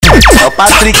É o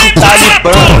Patrick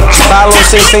Talibã, te balão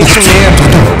sem sentimento.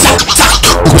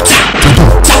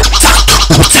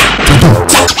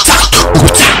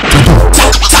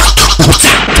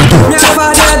 Minha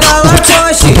farda é da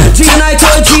Lacoste, de Nike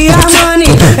ou de Armani.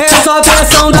 É só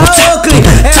pressão da Oakley,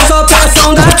 é só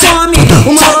pressão da Tommy.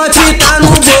 O malote tá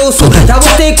no bolso, já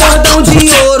botei cordão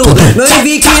de ouro. Meu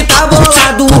envie que tá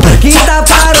bolado, que tá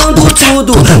parando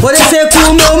tudo. Vou descer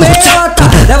com o meu meiota,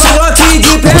 leva Glock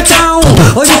de pentão.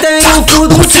 Hoje tem um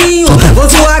furduncinho, vou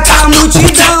zoar com a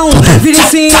multidão.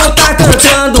 Vinicinho tá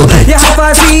cantando e a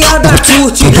rapaziada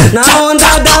curte. Na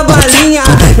onda da balinha,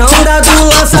 na onda do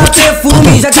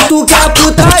lança-perfume. Já que tu quer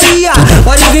putaria,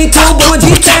 pode vir que o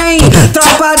bonde tem.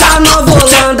 Tropa da Nova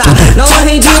Holanda, não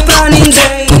rende pra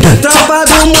ninguém. Tropa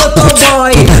do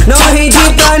Motoboy, não rende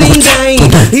pra ninguém.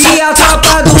 E a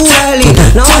tropa do L,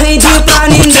 não rende pra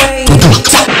ninguém.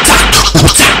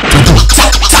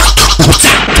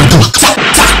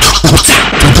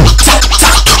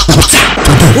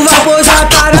 O vapor já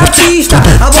tá na pista,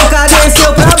 a boca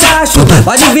desceu pra baixo.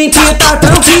 Pode vir que tá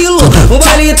tranquilo, o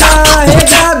baile tá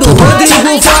arregado.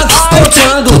 Rodrigo Fox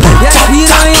tocando e as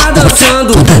piranha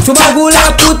dançando. Se o bagulho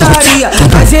é putaria,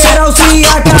 a geral se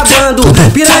acabando.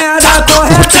 Piranhada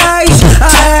corre atrás, a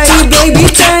R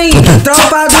baby tem.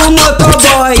 Tropa do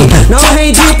Motoboy, não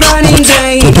rende pra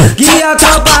ninguém. Guia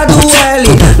tropa do L,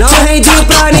 não rende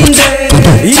pra ninguém.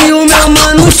 E o meu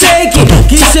mano Shake,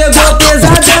 que chegou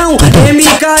pesadão.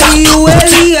 MK e o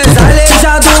Elias,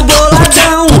 aleijado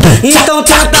boladão. Então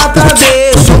tenta pra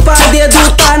ver, chupa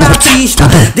dedo tá na pista.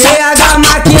 DH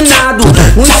maquinado,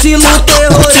 um estilo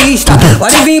terrorista.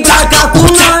 Pode vir pra cá com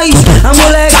nós, a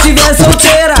mulher que tiver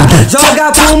solteira.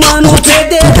 Joga pro mano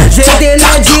PD, GD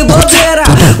não é de bobeira.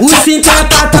 Os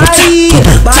 50 tá aí,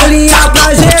 balinha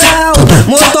pra geral.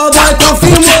 Motoboy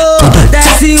confirmou,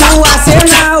 desce o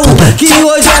arsenal. Que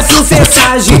hoje é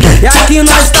sucessagem, e aqui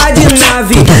nós tá de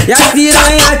nave. E as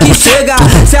piranha que chega,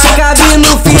 se acabe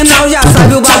no final. Já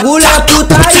sabe o bagulho é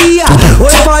putaria,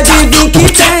 hoje pode vir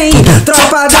que tem.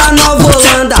 Tropa da Nova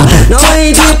Holanda, não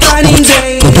rende pra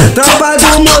ninguém. Tropa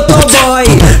do Motoboy,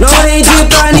 não rende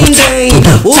pra ninguém.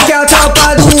 O que é a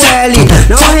tropa do L,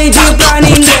 não rende pra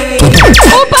ninguém.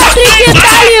 O Patrick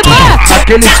Talibã,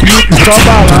 aquele clipe só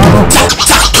balão.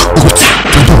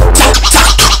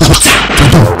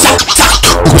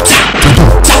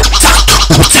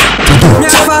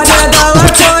 Minha farda é da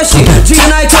Lacoste, de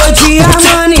Nike ou de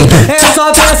Armani. É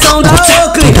só pressão da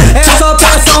Oakley, é só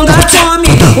pressão da Tommy.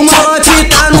 O malote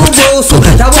tá no bolso,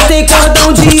 já botei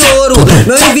cordão de ouro.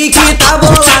 Meu envie que tá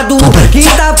bolado, que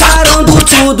tá parando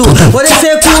tudo. Vou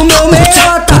descer com o meu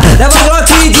meiota, leva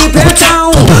Glock de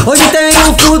pentão. Hoje tem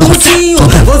um furduncinho,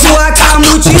 vou zoar com a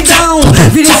multidão.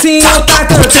 Vinicinho tá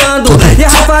cantando e a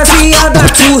rapaziada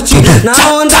curte. Na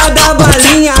onda da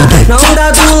balinha, na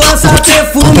onda do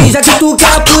lança-perfume. Já que tu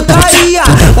quer putaria,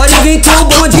 pode vir que o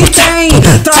bonde tem.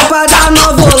 Tropa da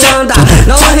Nova Holanda,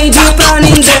 não rende pra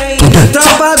ninguém.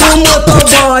 Tropa do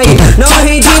Motoboy, não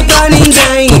rende pra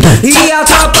ninguém. E a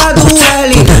tropa do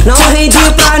L, não rende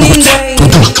pra ninguém.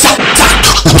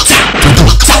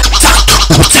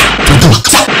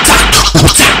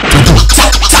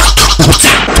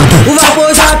 O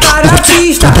vapor já tá na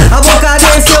pista, a boca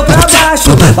desceu pra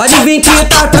baixo. Pode vir que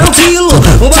tá tranquilo,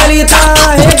 o baile tá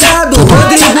arregado.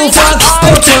 Rodrigo Fox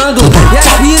tocando e as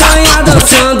piranha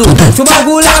dançando. Se o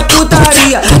bagulho é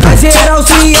putaria, a geral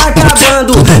se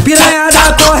acabando.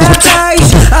 Piranhada corre atrás,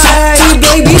 a R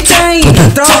baby tem.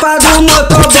 Tropa do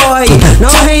Motoboy,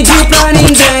 não rende pra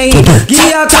ninguém.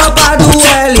 Guia tropa do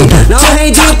L, não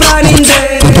rende pra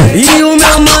ninguém. E o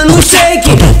meu mano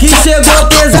Shake, que chegou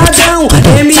pesadão.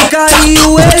 MK e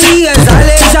o Elias,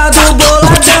 aleijado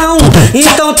boladão.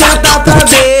 Então tenta pra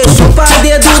ver, chupa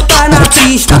dedo tá na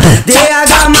pista.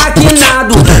 DH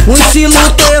maquinado, um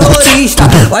estilo terrorista.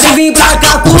 Pode vir pra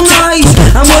cá com nós,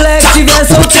 a mulher que tiver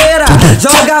solteira.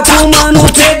 Joga pro mano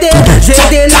PD,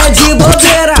 GD não é de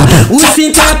bobeira. Os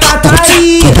 50 tá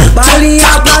aí,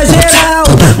 balinha pra geral.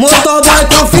 Motoboy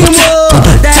confirmou,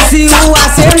 desce o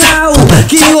arsenal.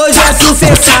 Que hoje é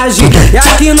sucessagem, e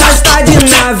aqui nós tá de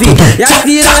nave. E as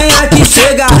piranha que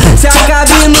chega, se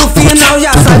acabe no final.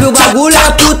 Já sabe o bagulho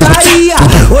é putaria,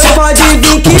 hoje pode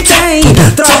vir que tem.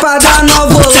 Tropa da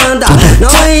Nova Holanda, não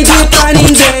rende pra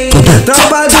ninguém.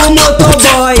 Tropa do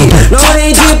Motoboy, não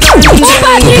rende pra ninguém. o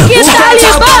Patrick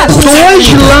Talibã,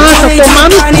 Dois lança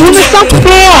tomando cu nessa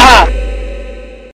porra.